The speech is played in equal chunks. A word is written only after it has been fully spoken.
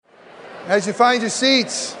As you find your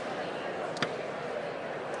seats,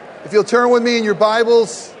 if you'll turn with me in your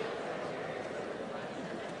Bibles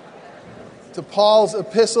to Paul's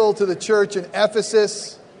epistle to the church in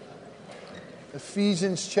Ephesus,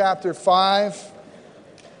 Ephesians chapter 5.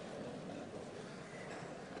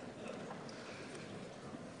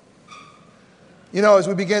 You know, as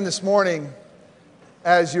we begin this morning,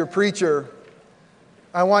 as your preacher,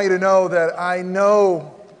 I want you to know that I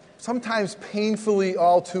know, sometimes painfully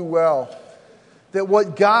all too well, that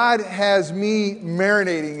what God has me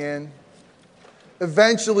marinating in,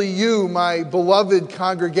 eventually you, my beloved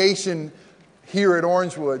congregation here at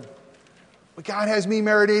Orangewood, what God has me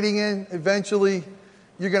marinating in, eventually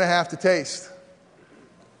you're going to have to taste.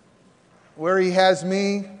 Where He has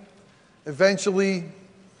me, eventually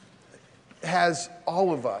has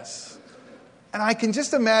all of us. And I can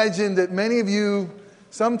just imagine that many of you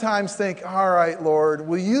sometimes think, all right, Lord,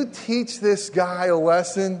 will you teach this guy a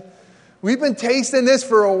lesson? We've been tasting this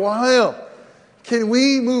for a while. Can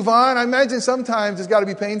we move on? I imagine sometimes it's got to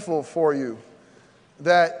be painful for you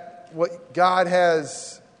that what God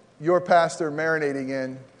has your pastor marinating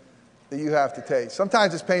in that you have to taste.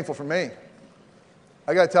 Sometimes it's painful for me.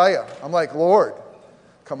 I got to tell you, I'm like, Lord,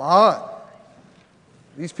 come on.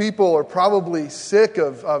 These people are probably sick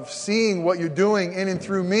of seeing what you're doing in and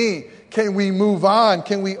through me. Can we move on?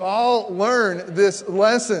 Can we all learn this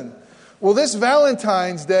lesson? Well, this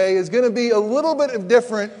Valentine's Day is going to be a little bit of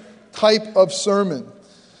different type of sermon,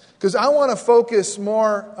 because I want to focus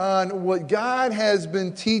more on what God has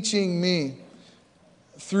been teaching me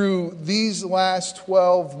through these last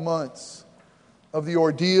 12 months of the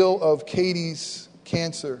ordeal of Katie's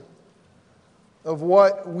cancer, of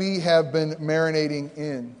what we have been marinating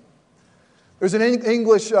in. There's an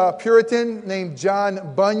English Puritan named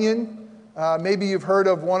John Bunyan. Maybe you've heard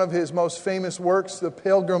of one of his most famous works, The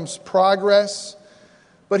Pilgrim's Progress.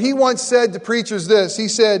 But he once said to preachers this. He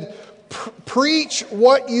said, preach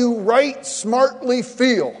what you right smartly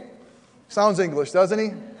feel. Sounds English, doesn't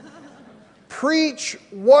he? Preach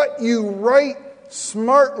what you right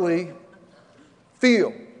smartly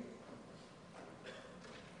feel.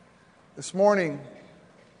 This morning,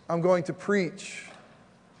 I'm going to preach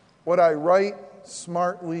what I right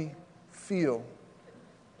smartly feel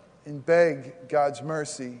and beg God's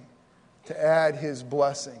mercy to add His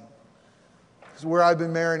blessing. Because where I've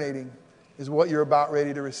been marinating is what you're about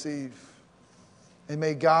ready to receive. And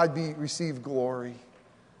may God receive glory,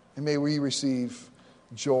 and may we receive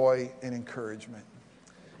joy and encouragement.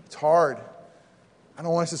 It's hard. I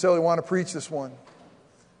don't necessarily want to preach this one,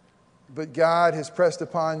 but God has pressed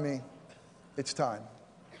upon me. It's time.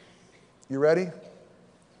 You ready?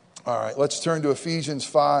 All right, let's turn to Ephesians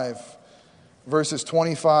 5, verses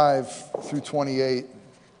 25 through 28.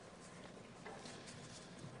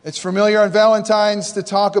 It's familiar on Valentine's to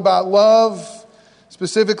talk about love.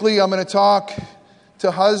 Specifically, I'm going to talk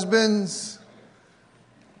to husbands,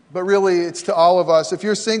 but really it's to all of us. If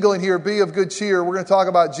you're single in here, be of good cheer. We're going to talk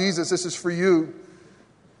about Jesus. This is for you.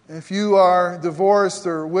 If you are divorced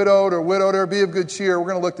or widowed, be of good cheer. We're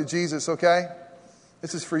going to look to Jesus, okay?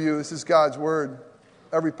 This is for you. This is God's word,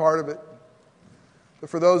 every part of it. But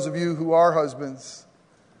for those of you who are husbands,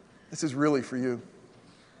 this is really for you.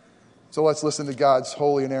 So let's listen to God's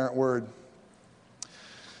holy and inerrant word.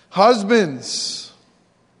 Husbands,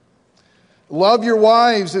 love your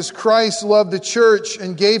wives as Christ loved the church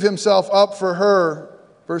and gave Himself up for her.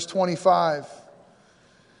 Verse 25.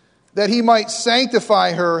 That He might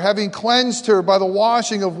sanctify her, having cleansed her by the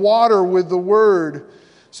washing of water with the word,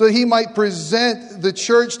 so that He might present the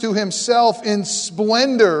church to Himself in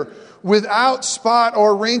splendor, without spot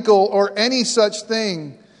or wrinkle or any such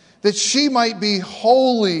thing, that she might be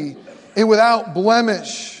holy and without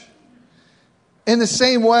blemish. In the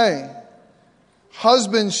same way,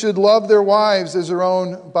 husbands should love their wives as their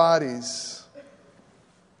own bodies.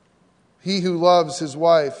 He who loves his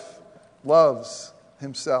wife loves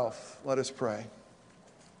himself. Let us pray.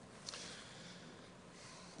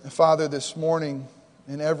 Father, this morning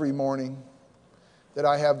and every morning that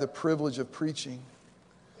I have the privilege of preaching,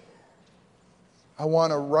 I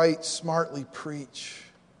want to right smartly preach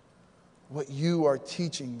what you are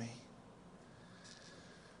teaching me.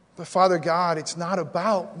 But Father God, it's not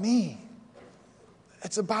about me.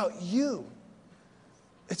 It's about you.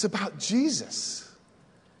 It's about Jesus.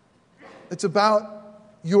 It's about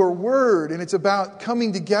your word, and it's about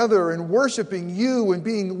coming together and worshiping you and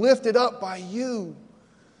being lifted up by you.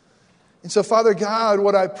 And so, Father God,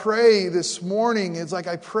 what I pray this morning is like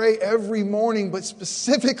I pray every morning, but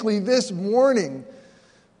specifically this morning,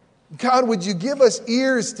 God, would you give us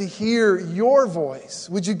ears to hear your voice?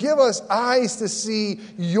 Would you give us eyes to see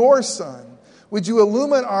your Son? Would you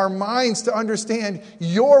illumine our minds to understand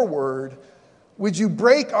your word? Would you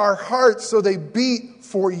break our hearts so they beat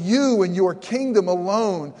for you and your kingdom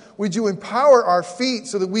alone? Would you empower our feet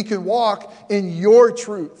so that we can walk in your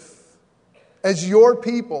truth as your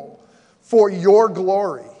people for your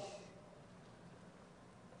glory?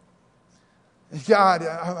 God,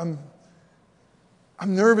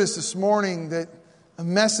 I'm nervous this morning that a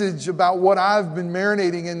message about what I've been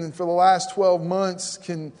marinating in for the last 12 months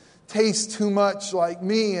can taste too much like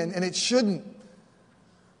me, and it shouldn't.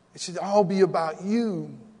 It should all be about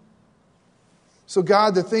you. So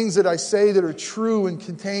God, the things that I say that are true and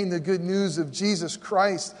contain the good news of Jesus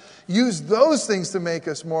Christ, use those things to make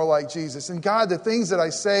us more like Jesus. And God, the things that I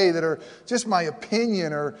say that are just my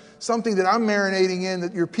opinion or something that I'm marinating in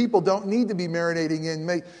that your people don't need to be marinating in,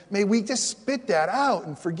 may we just spit that out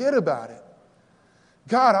and forget about it.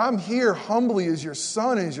 God, I'm here humbly as your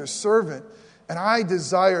son, as your servant, and I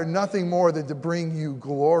desire nothing more than to bring you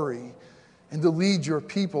glory and to lead your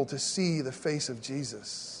people to see the face of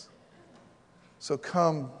Jesus. So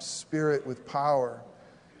come, Spirit, with power,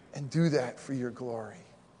 and do that for your glory.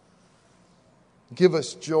 Give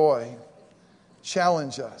us joy.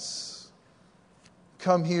 Challenge us.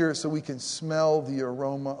 Come here so we can smell the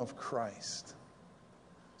aroma of Christ,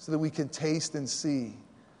 so that we can taste and see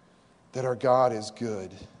that our God is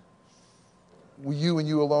good. Will you and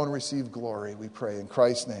you alone receive glory, we pray. In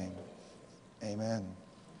Christ's name, amen.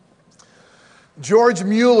 George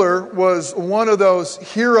Mueller was one of those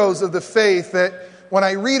heroes of the faith that when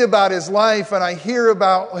I read about his life and I hear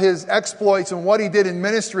about his exploits and what he did in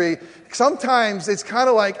ministry, sometimes it's kind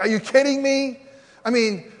of like, are you kidding me? I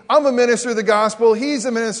mean, I'm a minister of the gospel, he's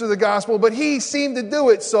a minister of the gospel, but he seemed to do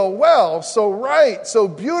it so well, so right, so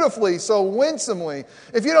beautifully, so winsomely.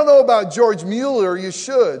 If you don't know about George Mueller, you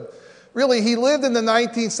should. Really, he lived in the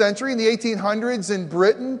 19th century, in the 1800s in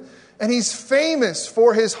Britain. And he's famous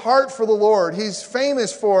for his heart for the Lord. He's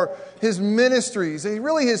famous for his ministries. And he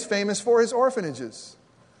really is famous for his orphanages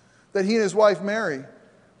that he and his wife Mary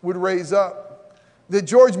would raise up. That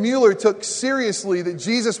George Mueller took seriously that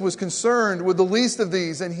Jesus was concerned with the least of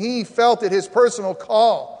these. And he felt it his personal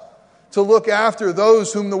call to look after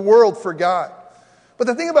those whom the world forgot. But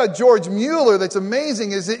the thing about George Mueller that's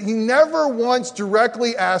amazing is that he never once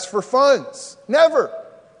directly asked for funds. Never.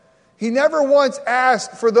 He never once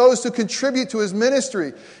asked for those to contribute to his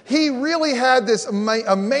ministry. He really had this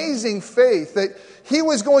amazing faith that he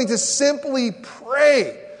was going to simply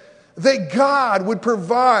pray that God would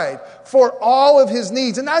provide for all of his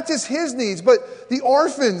needs. And not just his needs, but the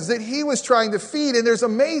orphans that he was trying to feed. And there's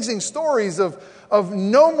amazing stories of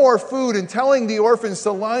no more food and telling the orphans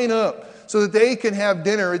to line up so that they can have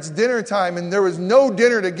dinner. It's dinner time and there was no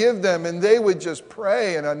dinner to give them. And they would just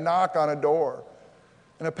pray and a knock on a door.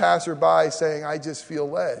 And a passerby saying, I just feel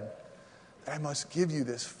led. I must give you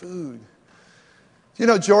this food. You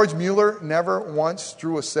know, George Mueller never once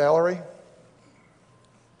drew a salary.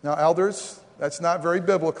 Now, elders, that's not very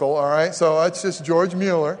biblical, all right? So that's just George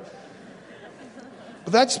Mueller.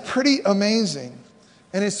 But that's pretty amazing.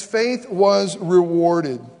 And his faith was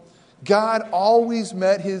rewarded. God always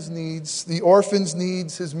met his needs, the orphans'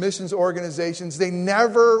 needs, his missions organizations. They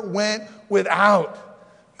never went without.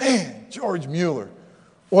 Man, George Mueller.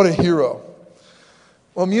 What a hero.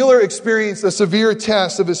 Well, Mueller experienced a severe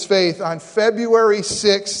test of his faith on February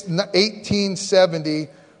 6, 1870,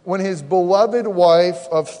 when his beloved wife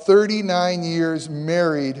of 39 years,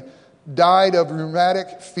 married, died of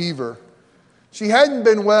rheumatic fever. She hadn't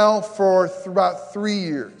been well for about 3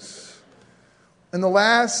 years. And the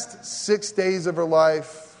last 6 days of her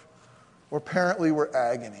life apparently were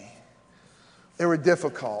agony. They were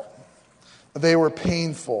difficult. They were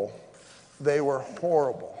painful. They were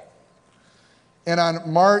horrible. And on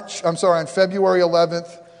February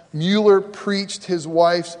 11th, Mueller preached his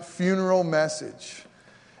wife's funeral message.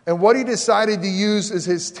 And what he decided to use as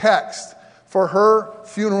his text for her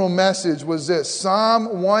funeral message was this, Psalm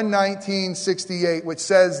 119:68, which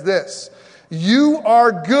says this, You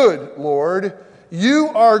are good, Lord, you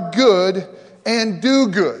are good and do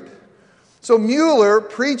good. So Mueller,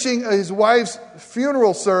 preaching his wife's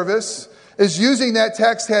funeral service, is using that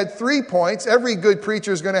text, had 3 points. Every good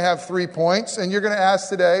preacher is going to have 3 points. And you're going to ask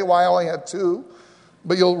today why I only have 2.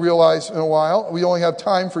 But you'll realize in a while, we only have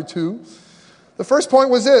time for 2. The first point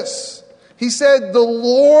was this. He said, the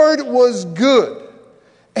Lord was good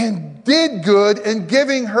and did good in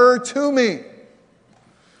giving her to me.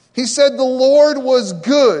 He said, the Lord was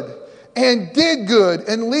good and did good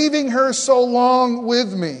in leaving her so long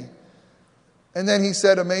with me. And then he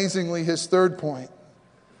said, amazingly, his third point.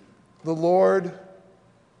 The Lord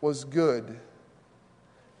was good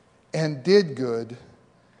and did good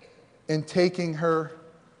in taking her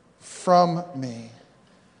from me.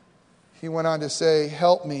 He went on to say,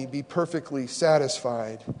 help me be perfectly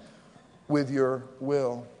satisfied with your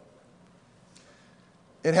will.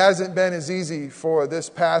 It hasn't been as easy for this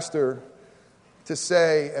pastor to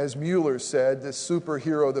say, as Mueller said, this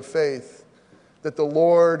superhero of the faith, that the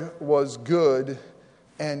Lord was good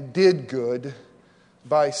and did good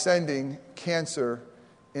by sending cancer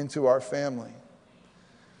into our family.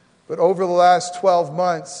 But over the last 12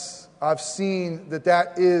 months, I've seen that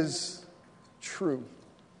that is true.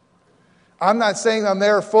 I'm not saying I'm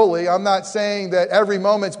there fully. I'm not saying that every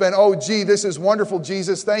moment's been, oh, gee, this is wonderful,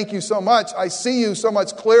 Jesus. Thank you so much. I see you so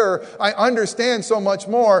much clearer. I understand so much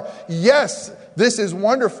more. Yes, this is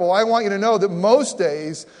wonderful. I want you to know that most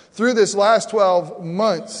days through this last 12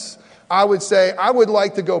 months, I would say I would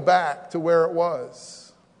like to go back to where it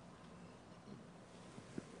was.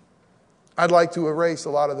 I'd like to erase a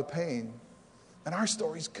lot of the pain. And our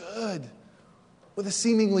story's good, with a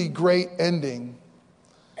seemingly great ending.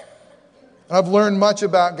 I've learned much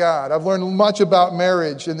about God. I've learned much about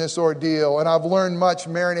marriage in this ordeal. And I've learned much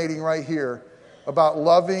marinating right here about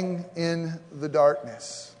loving in the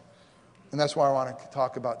darkness. And that's what I want to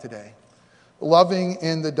talk about today. Loving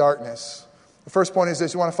in the darkness. The first point is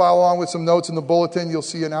this. You want to follow along with some notes in the bulletin. You'll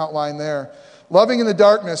see an outline there. Loving in the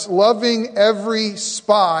darkness. Loving every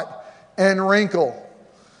spot and wrinkle.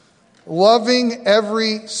 Loving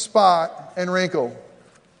every spot and wrinkle.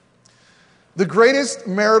 The greatest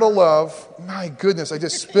marital love, my goodness, I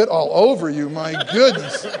just spit all over you, my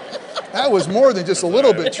goodness. That was more than just a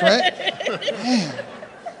little bit, Trent. Man.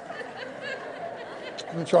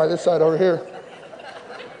 Let me try this side over here.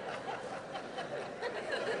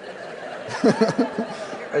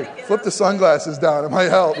 Hey, flip the sunglasses down, it might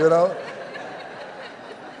help, you know.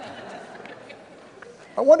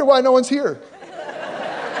 I wonder why no one's here.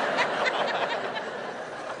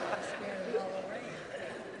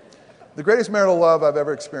 The greatest marital love I've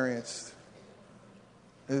ever experienced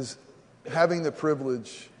is having the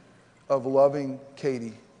privilege of loving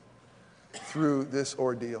Katie through this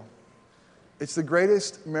ordeal. It's the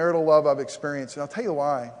greatest marital love I've experienced, and I'll tell you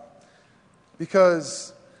why.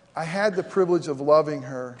 Because I had the privilege of loving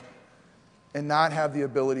her and not have the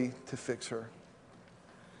ability to fix her.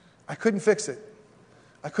 I couldn't fix it.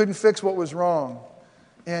 I couldn't fix what was wrong.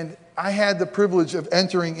 And I had the privilege of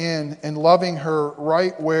entering in and loving her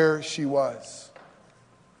right where she was.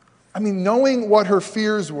 I mean, knowing what her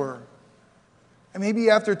fears were. And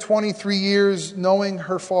maybe after 23 years, knowing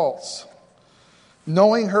her faults.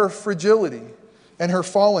 Knowing her fragility and her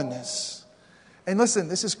fallenness. And listen,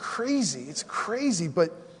 this is crazy. It's crazy,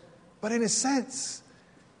 but in a sense,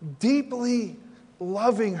 deeply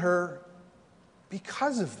loving her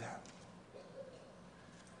because of that.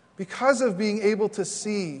 Because of being able to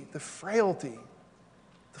see the frailty,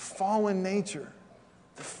 the fallen nature,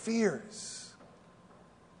 the fears.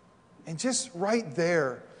 And just right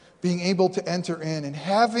there, being able to enter in and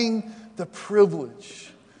having the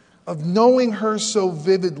privilege of knowing her so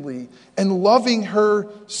vividly and loving her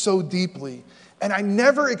so deeply. And I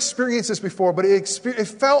never experienced this before, but it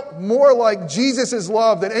felt more like Jesus'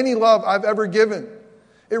 love than any love I've ever given.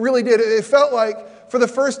 It really did. It felt like, for the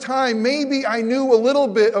first time, maybe I knew a little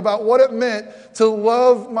bit about what it meant to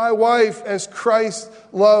love my wife as Christ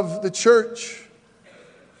loved the church.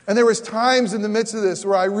 And there was times in the midst of this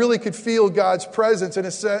where I really could feel God's presence in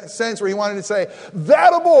a sense where he wanted to say,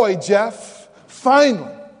 that a boy, Jeff,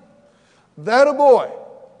 finally, that a boy.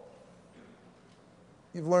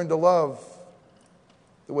 You've learned to love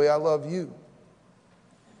the way I love you.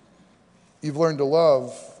 You've learned to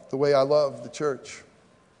love the way I love the church.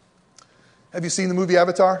 Have you seen the movie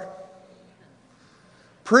Avatar?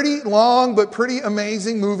 Pretty long, but pretty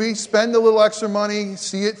amazing movie. Spend a little extra money,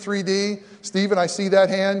 see it 3D. Stephen, I see that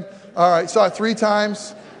hand. All right, saw it 3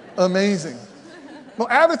 times. Amazing. Well,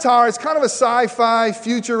 Avatar is kind of a sci-fi,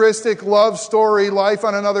 futuristic love story, life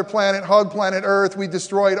on another planet, hug planet Earth. We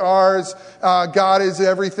destroyed ours. God is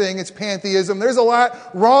everything. It's pantheism. There's a lot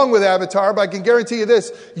wrong with Avatar, but I can guarantee you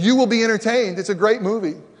this. You will be entertained. It's a great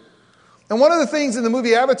movie. And one of the things in the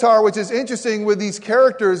movie Avatar, which is interesting with these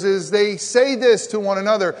characters, is they say this to one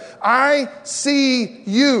another. I see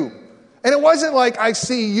you. And it wasn't like I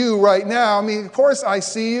see you right now. I mean, of course I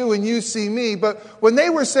see you and you see me. But when they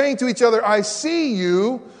were saying to each other, I see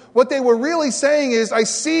you, what they were really saying is, I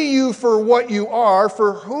see you for what you are,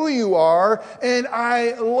 for who you are, and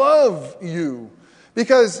I love you.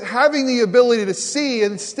 Because having the ability to see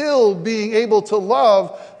and still being able to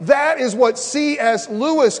love, that is what C.S.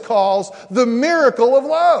 Lewis calls the miracle of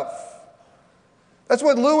love. That's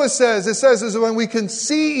what Lewis says. It says is when we can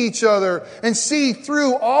see each other and see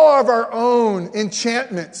through all of our own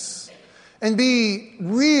enchantments and be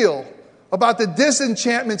real about the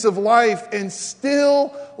disenchantments of life and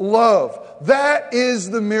still love. That is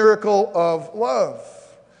the miracle of love.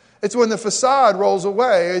 It's when the facade rolls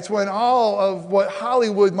away. It's when all of what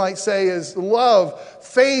Hollywood might say is love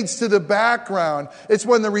fades to the background. It's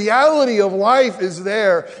when the reality of life is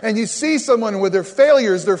there and you see someone with their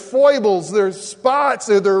failures, their foibles, their spots,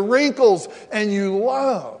 or their wrinkles, and you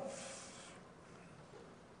love.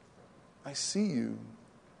 I see you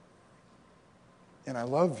and I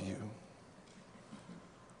love you.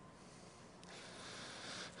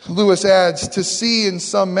 Lewis adds, to see in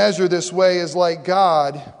some measure this way is like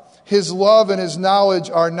God. His love and his knowledge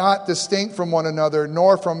are not distinct from one another,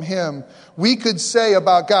 nor from him. We could say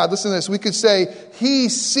about God, listen to this, we could say, he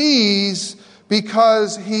sees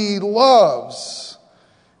because he loves,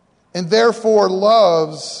 and therefore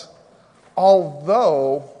loves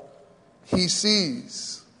although he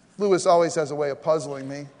sees. Lewis always has a way of puzzling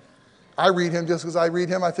me. I read him just because I read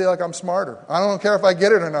him, I feel like I'm smarter. I don't care if I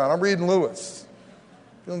get it or not. I'm reading Lewis.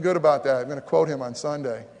 Feeling good about that. I'm going to quote him on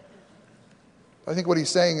Sunday. I think what he's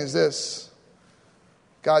saying is this.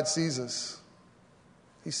 God sees us.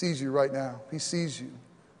 He sees you right now. He sees you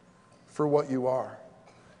for what you are.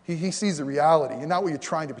 He sees the reality and not what you're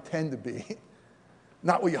trying to pretend to be.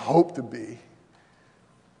 Not what you hope to be.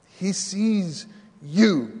 He sees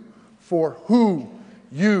you for who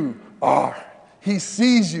you are. He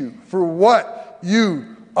sees you for what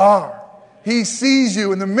you are. He sees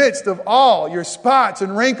you in the midst of all your spots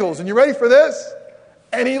and wrinkles. And you ready for this?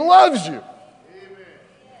 And he loves you. Amen.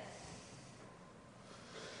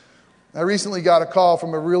 I recently got a call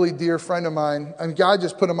from a really dear friend of mine. I mean, God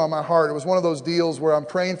just put him on my heart. It was one of those deals where I'm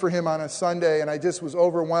praying for him on a Sunday, and I just was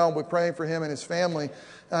overwhelmed with praying for him and his family.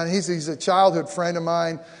 And he's a childhood friend of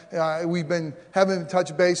mine. We've been having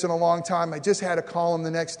touch base in a long time. I just had to call him the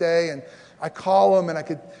next day, and I call him, and I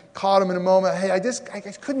caught him in a moment. Hey, I just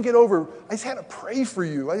couldn't get over. I just had to pray for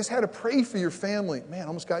you. I just had to pray for your family. Man,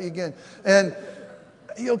 almost got you again. And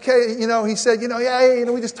okay, he said,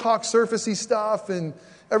 we just talked surfacey stuff, and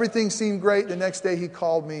everything seemed great. The next day he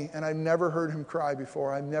called me, and I've never heard him cry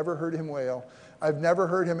before. I've never heard him wail. I've never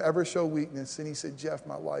heard him ever show weakness. And he said, Jeff,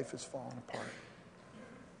 my life is falling apart.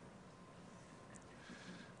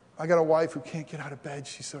 I got a wife who can't get out of bed.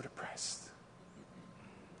 She's so depressed.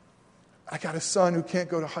 I got a son who can't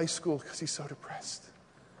go to high school because he's so depressed.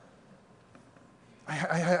 I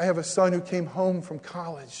have a son who came home from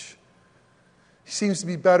college. He seems to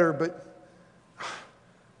be better, but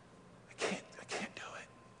I can't do it.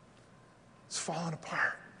 It's falling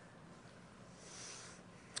apart.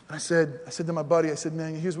 And I said to my buddy,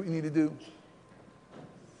 man, here's what you need to do.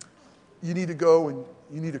 You need to go and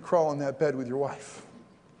you need to crawl in that bed with your wife.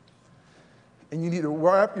 And you need to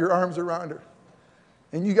wrap your arms around her.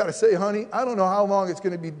 And you got to say, honey, I don't know how long it's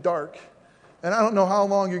going to be dark. And I don't know how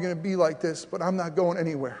long you're going to be like this, but I'm not going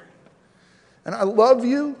anywhere. And I love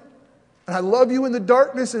you. And I love you in the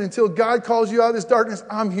darkness. And until God calls you out of this darkness,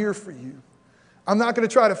 I'm here for you. I'm not going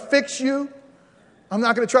to try to fix you. I'm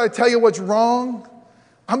not going to try to tell you what's wrong.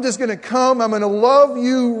 I'm just going to come. I'm going to love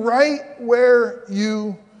you right where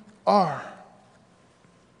you are.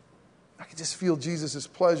 I could just feel Jesus'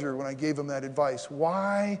 pleasure when I gave him that advice.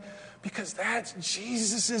 Why? Because that's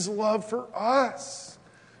Jesus' love for us.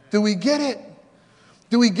 Do we get it?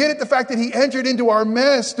 Do we get it, the fact that he entered into our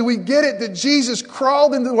mess? Do we get it that Jesus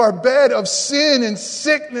crawled into our bed of sin and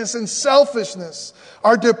sickness and selfishness,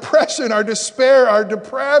 our depression, our despair, our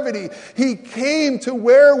depravity? He came to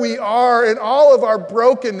where we are in all of our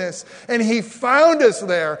brokenness, and he found us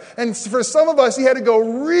there. And for some of us, he had to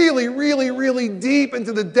go really, really, really deep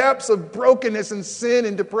into the depths of brokenness and sin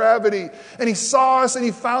and depravity. And he saw us and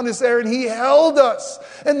he found us there, and he held us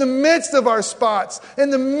in the midst of our spots, in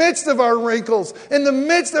the midst of our wrinkles, in the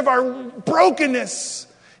midst of our brokenness.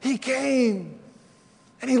 He came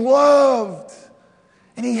and he loved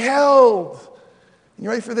and he held. You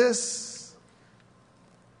ready for this?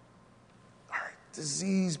 Our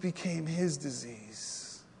disease became his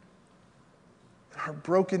disease. Our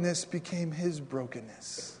brokenness became his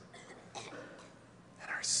brokenness. And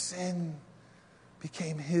our sin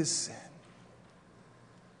became his sin.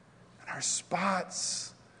 And our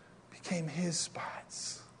spots became his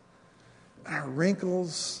spots. And our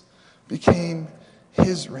wrinkles became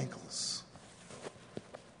his wrinkles.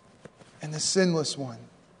 And the sinless one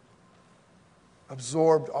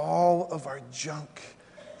absorbed all of our junk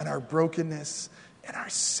and our brokenness and our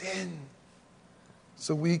sin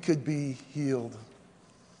so we could be healed.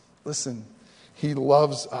 Listen, he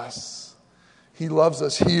loves us. He loves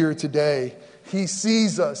us here today. He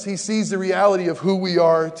sees us. He sees the reality of who we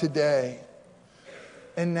are today.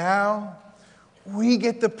 And now we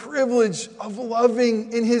get the privilege of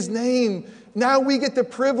loving in His name. Now we get the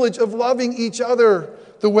privilege of loving each other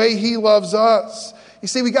the way He loves us. You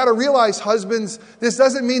see, we got to realize, husbands, this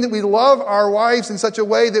doesn't mean that we love our wives in such a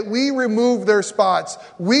way that we remove their spots,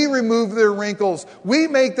 we remove their wrinkles, we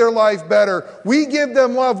make their life better, we give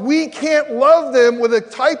them love. We can't love them with a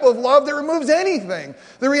type of love that removes anything.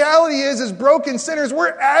 The reality is, as broken sinners,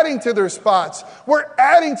 we're adding to their spots, we're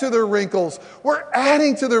adding to their wrinkles, we're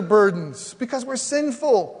adding to their burdens because we're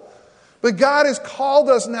sinful. But God has called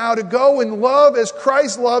us now to go and love as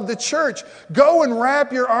Christ loved the church. Go and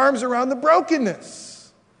wrap your arms around the brokenness.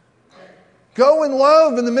 Go and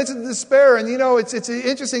love in the midst of despair. And it's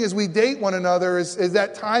interesting as we date one another, is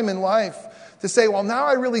that time in life to say, well, now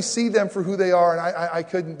I really see them for who they are, and I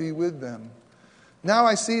couldn't be with them. Now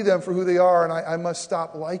I see them for who they are, and I must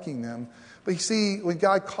stop liking them. But you see, when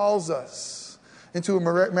God calls us into a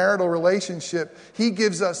marital relationship, He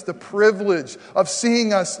gives us the privilege of seeing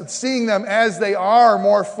them as they are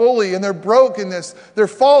more fully, in their brokenness, their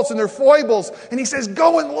faults and their foibles. And He says,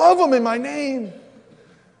 go and love them in my name.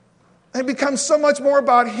 And it becomes so much more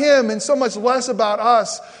about Him and so much less about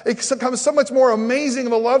us. It becomes so much more amazing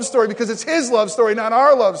of a love story because it's His love story, not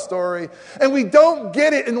our love story. And we don't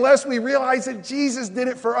get it unless we realize that Jesus did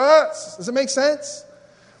it for us. Does it make sense?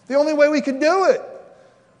 The only way we can do it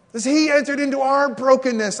is He entered into our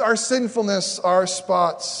brokenness, our sinfulness, our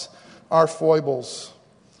spots, our foibles.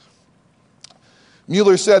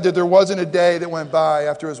 Mueller said that there wasn't a day that went by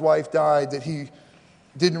after his wife died that he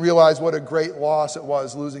didn't realize what a great loss it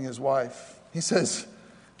was losing his wife. He says,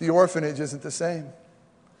 the orphanage isn't the same.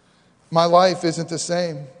 My life isn't the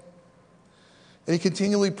same. And he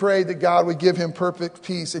continually prayed that God would give him perfect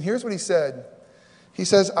peace. And here's what he said. He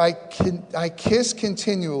says, I kiss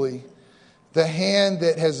continually the hand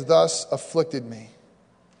that has thus afflicted me.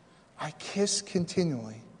 I kiss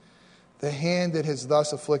continually the hand that has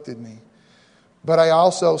thus afflicted me. But I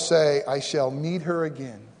also say, I shall meet her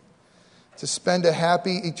again, to spend a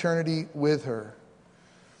happy eternity with her.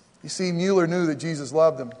 You see, Mueller knew that Jesus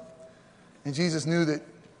loved him. And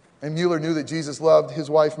Mueller knew that Jesus loved his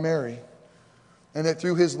wife Mary. And that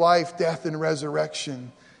through his life, death, and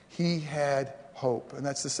resurrection, he had hope. And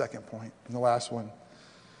that's the second point, and the last one.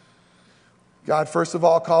 God, first of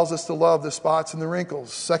all, calls us to love the spots and the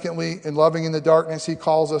wrinkles. Secondly, in loving in the darkness, He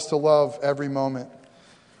calls us to love every moment.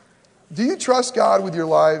 Do you trust God with your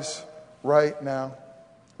lives right now?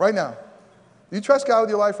 Right now. Do you trust God with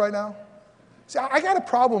your life right now? See, I got a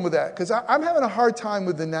problem with that because I'm having a hard time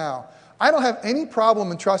with the now. I don't have any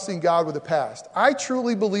problem in trusting God with the past. I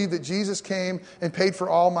truly believe that Jesus came and paid for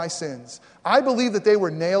all my sins. I believe that they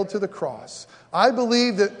were nailed to the cross. I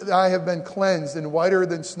believe that I have been cleansed and whiter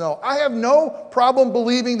than snow. I have no problem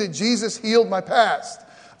believing that Jesus healed my past.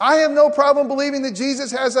 I have no problem believing that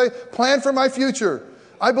Jesus has a plan for my future.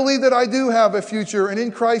 I believe that I do have a future, and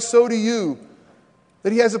in Christ, so do you.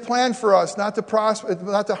 That He has a plan for us, not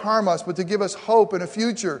to harm us, but to give us hope and a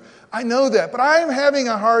future. I know that, but I am having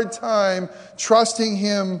a hard time trusting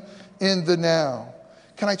Him in the now.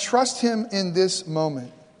 Can I trust Him in this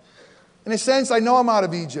moment? In a sense, I know I'm out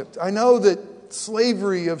of Egypt. I know that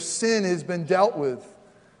slavery of sin has been dealt with.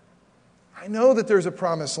 I know that there's a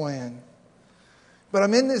promised land. But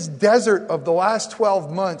I'm in this desert of the last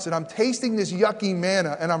 12 months, and I'm tasting this yucky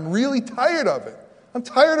manna, and I'm really tired of it. I'm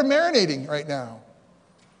tired of marinating right now.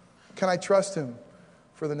 Can I trust Him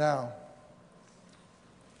for the now?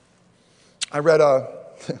 I read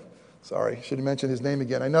sorry, should have mentioned his name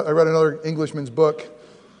again. I read another Englishman's book,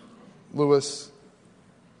 Lewis,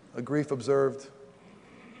 A Grief Observed.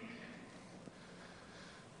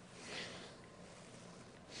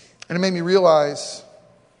 And it made me realize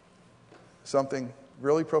something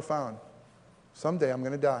really profound. Someday I'm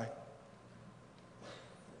going to die.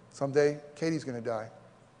 Someday Katie's going to die.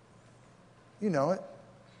 You know it.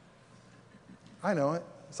 I know it.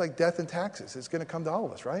 It's like death and taxes. It's going to come to all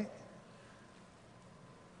of us, right?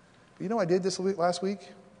 But you know what I did this last week?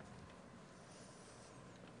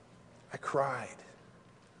 I cried.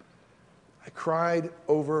 I cried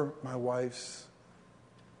over my wife's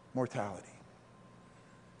mortality.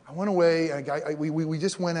 I went away, and we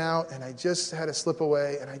just went out, and I just had to slip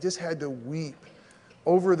away, and I just had to weep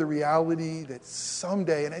over the reality that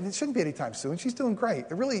someday, and it shouldn't be anytime soon, she's doing great.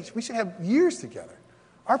 We should have years together.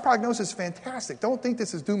 Our prognosis is fantastic. Don't think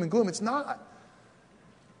this is doom and gloom. It's not.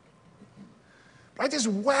 But I just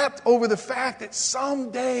wept over the fact that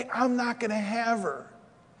someday I'm not going to have her.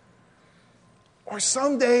 Or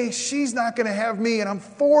someday she's not going to have me, and I'm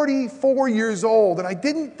 44 years old, and I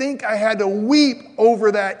didn't think I had to weep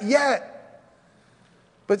over that yet.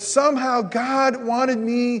 But somehow God wanted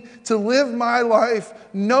me to live my life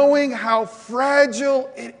knowing how fragile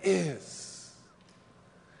it is.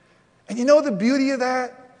 And you know the beauty of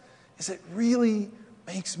that is it really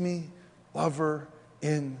makes me love her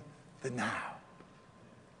in the now.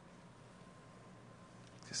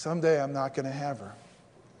 Because someday I'm not going to have her.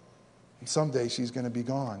 And someday she's going to be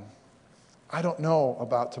gone. I don't know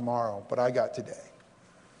about tomorrow, but I got today.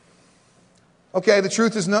 Okay, the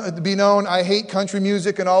truth is to be known, I hate country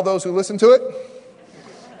music and all those who listen to it.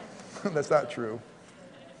 That's not true.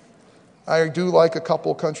 I do like a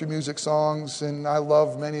couple country music songs, and I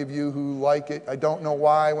love many of you who like it. I don't know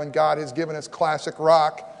why, when God has given us classic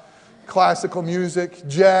rock, classical music,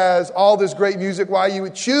 jazz, all this great music, why you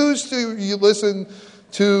would choose to listen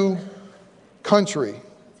to country.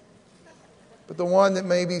 But the one that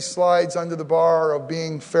maybe slides under the bar of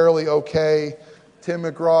being fairly okay, Tim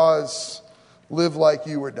McGraw's Live Like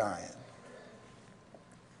You Were Dying.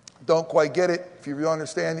 Don't quite get it. If you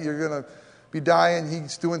understand that you're going to be dying,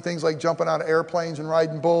 he's doing things like jumping out of airplanes and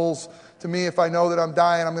riding bulls. To me, if I know that I'm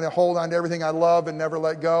dying, I'm going to hold on to everything I love and never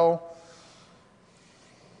let go.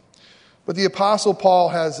 But the Apostle Paul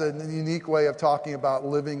has a unique way of talking about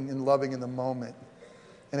living and loving in the moment.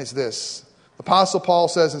 And it's this. Apostle Paul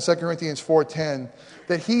says in 2 Corinthians 4:10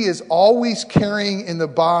 that he is always carrying in the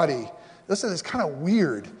body. Listen, it's kind of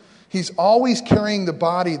weird. He's always carrying the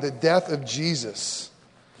body, the death of Jesus,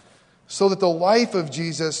 so that the life of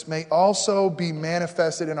Jesus may also be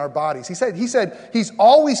manifested in our bodies. He said he's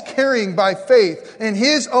always carrying by faith in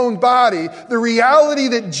his own body the reality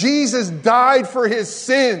that Jesus died for his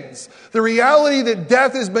sins, the reality that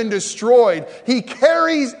death has been destroyed. He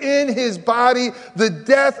carries in his body the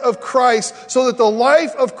death of Christ so that the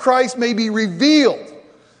life of Christ may be revealed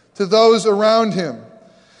to those around him.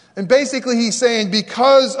 And basically he's saying,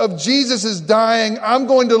 because of Jesus' dying, I'm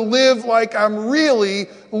going to live like I'm really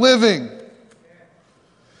living.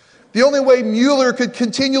 The only way Mueller could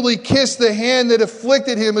continually kiss the hand that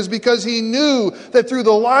afflicted him is because he knew that through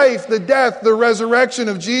the life, the death, the resurrection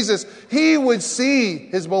of Jesus, he would see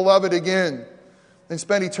his beloved again and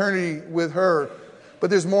spend eternity with her. But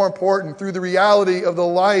there's more important. Through the reality of the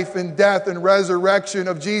life and death and resurrection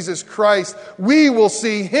of Jesus Christ, we will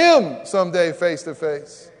see him someday face to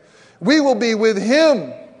face. We will be with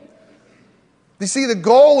him. You see, the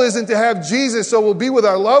goal isn't to have Jesus so we'll be with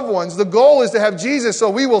our loved ones. The goal is to have Jesus so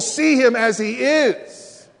we will see him as he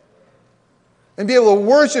is and be able to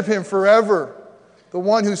worship him forever, the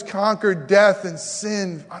one who's conquered death and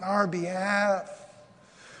sin on our behalf.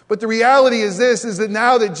 But the reality is this, is that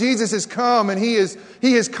now that Jesus has come and he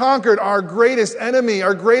has conquered our greatest enemy,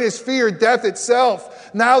 our greatest fear, death itself.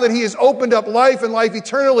 Now that he has opened up life and life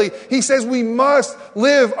eternally, he says we must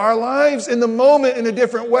live our lives in the moment in a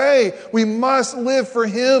different way. We must live for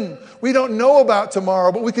him. We don't know about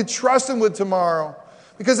tomorrow, but we could trust him with tomorrow.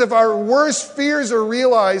 Because if our worst fears are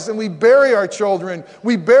realized and we bury our children,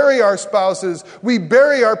 we bury our spouses, we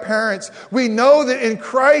bury our parents, we know that in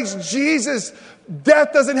Christ Jesus,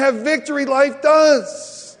 death doesn't have victory, life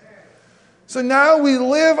does. So now we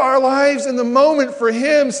live our lives in the moment for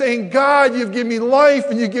him, saying, God, you've given me life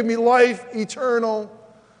and you give me life eternal.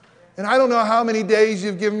 And I don't know how many days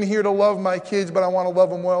you've given me here to love my kids, but I want to love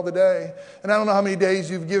them well today. And I don't know how many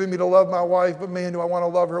days you've given me to love my wife, but man, do I want to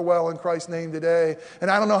love her well in Christ's name today.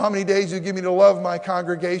 And I don't know how many days you've given me to love my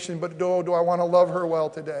congregation, but do I want to love her well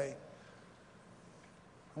today.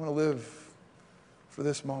 I want to live for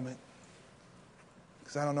this moment.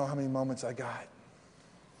 Because I don't know how many moments I got.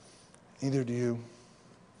 Neither do you.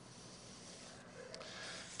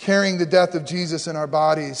 Carrying the death of Jesus in our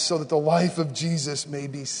bodies so that the life of Jesus may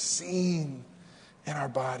be seen in our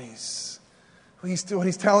bodies. What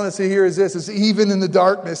he's telling us here is this, is even in the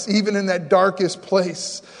darkness, even in that darkest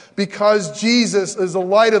place, because Jesus is the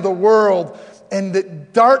light of the world and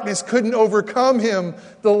that darkness couldn't overcome him,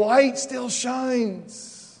 the light still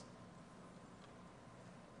shines.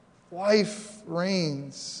 Life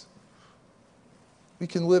reigns. We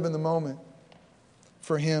can live in the moment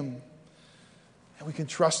for him. And we can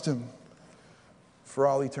trust him for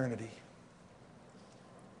all eternity.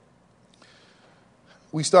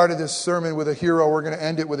 We started this sermon with a hero. We're going to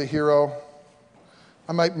end it with a hero.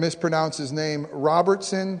 I might mispronounce his name.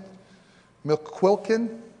 Robertson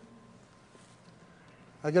McQuilkin.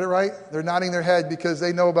 I get it right? They're nodding their head because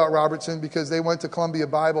they know about Robertson because they went to Columbia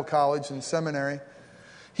Bible College and Seminary.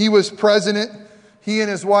 He was president. He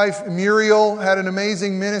and his wife, Muriel, had an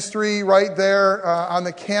amazing ministry right there on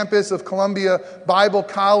the campus of Columbia Bible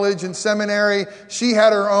College and Seminary. She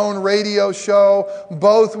had her own radio show.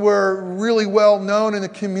 Both were really well known in the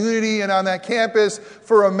community and on that campus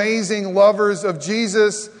for amazing lovers of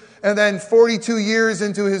Jesus. And then 42 years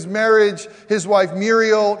into his marriage, his wife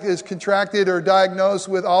Muriel is contracted or diagnosed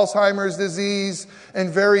with Alzheimer's disease.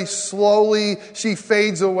 And very slowly she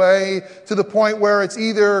fades away to the point where it's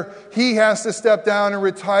either he has to step down and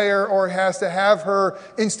retire or has to have her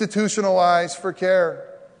institutionalized for care.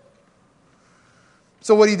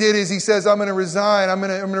 So what he did is he says, I'm going to resign. I'm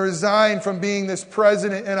going to resign from being this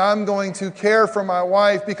president, and I'm going to care for my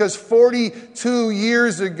wife, because 42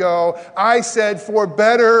 years ago, I said, for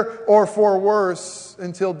better or for worse,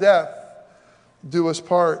 until death do us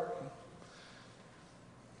part.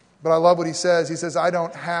 But I love what he says. He says, I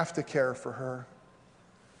don't have to care for her.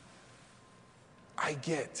 I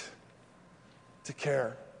get to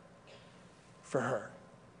care for her.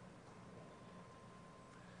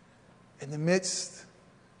 In the midst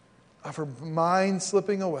of her mind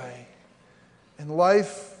slipping away, and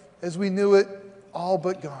life as we knew it all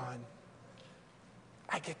but gone,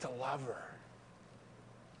 I get to love her.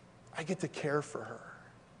 I get to care for her.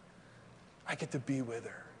 I get to be with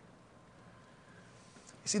her.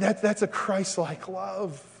 You see, that's a Christ-like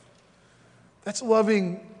love. That's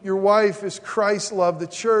loving your wife as Christ loved the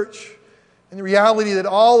church. And the reality that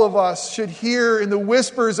all of us should hear in the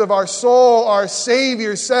whispers of our soul, our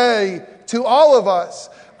Savior say to all of us,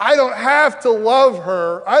 I don't have to love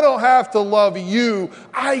her. I don't have to love you.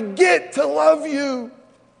 I get to love you.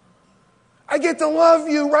 I get to love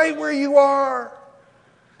you right where you are.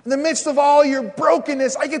 In the midst of all your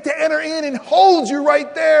brokenness, I get to enter in and hold you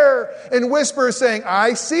right there and whisper saying,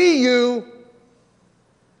 I see you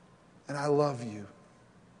and I love you.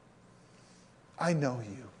 I know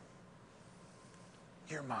you.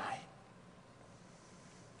 You're mine.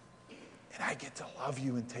 And I get to love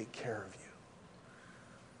you and take care of you.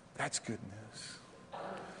 That's good news.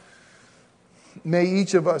 May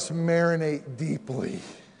each of us marinate deeply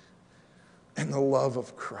in the love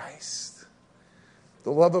of Christ.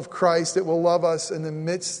 The love of Christ that will love us in the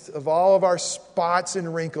midst of all of our spots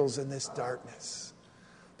and wrinkles in this darkness.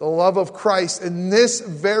 The love of Christ in this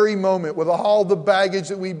very moment with all the baggage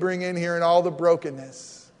that we bring in here and all the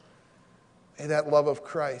brokenness. May that love of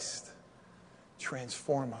Christ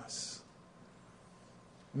transform us.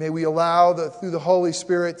 May we allow through the Holy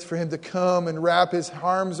Spirit for Him to come and wrap His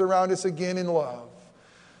arms around us again in love,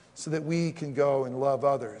 so that we can go and love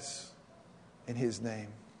others in His name.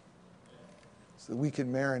 So that we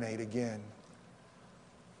can marinate again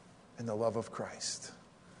in the love of Christ.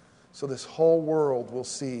 So this whole world will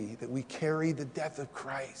see that we carry the death of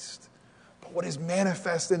Christ. But what is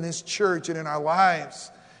manifest in this church and in our lives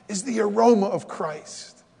is the aroma of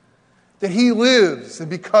Christ. That He lives, and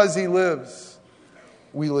because He lives,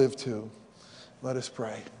 we live too. Let us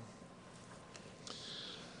pray.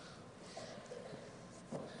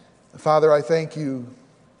 Father, I thank you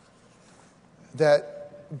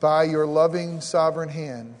that by your loving sovereign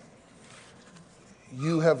hand,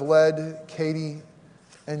 you have led Katie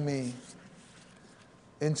and me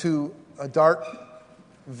into a dark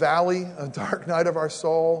valley, a dark night of our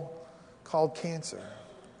soul called cancer.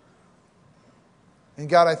 And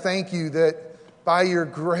God, I thank you that by your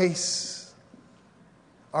grace,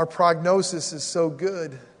 our prognosis is so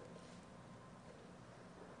good.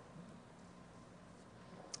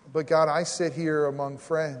 But God, I sit here among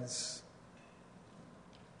friends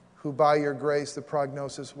who by your grace, the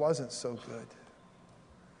prognosis wasn't so good.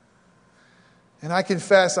 And I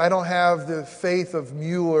confess I don't have the faith of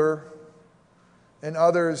Mueller and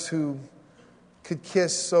others who could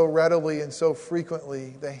kiss so readily and so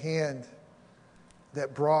frequently the hand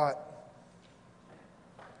that brought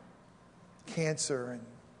cancer and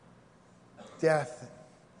death,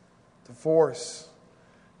 and divorce,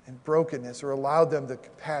 and brokenness, or allowed them to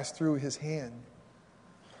pass through his hand.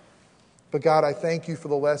 But God, I thank you for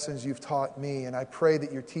the lessons you've taught me, and I pray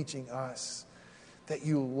that you're teaching us, that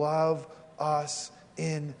you love us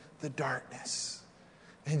in the darkness.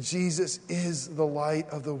 And Jesus is the light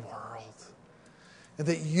of the world. And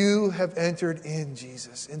that you have entered in,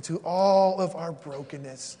 Jesus, into all of our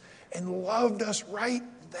brokenness and loved us right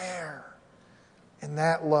there. And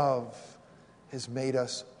that love has made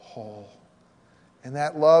us whole. And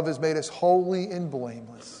that love has made us holy and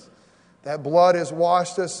blameless. That blood has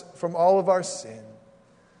washed us from all of our sin.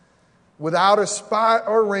 Without a spot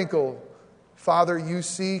or wrinkle, Father, you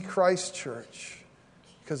see Christ's church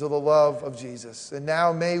because of the love of Jesus. And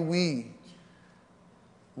now may we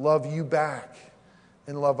love you back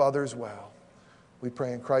and love others well. We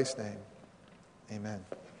pray in Christ's name. Amen.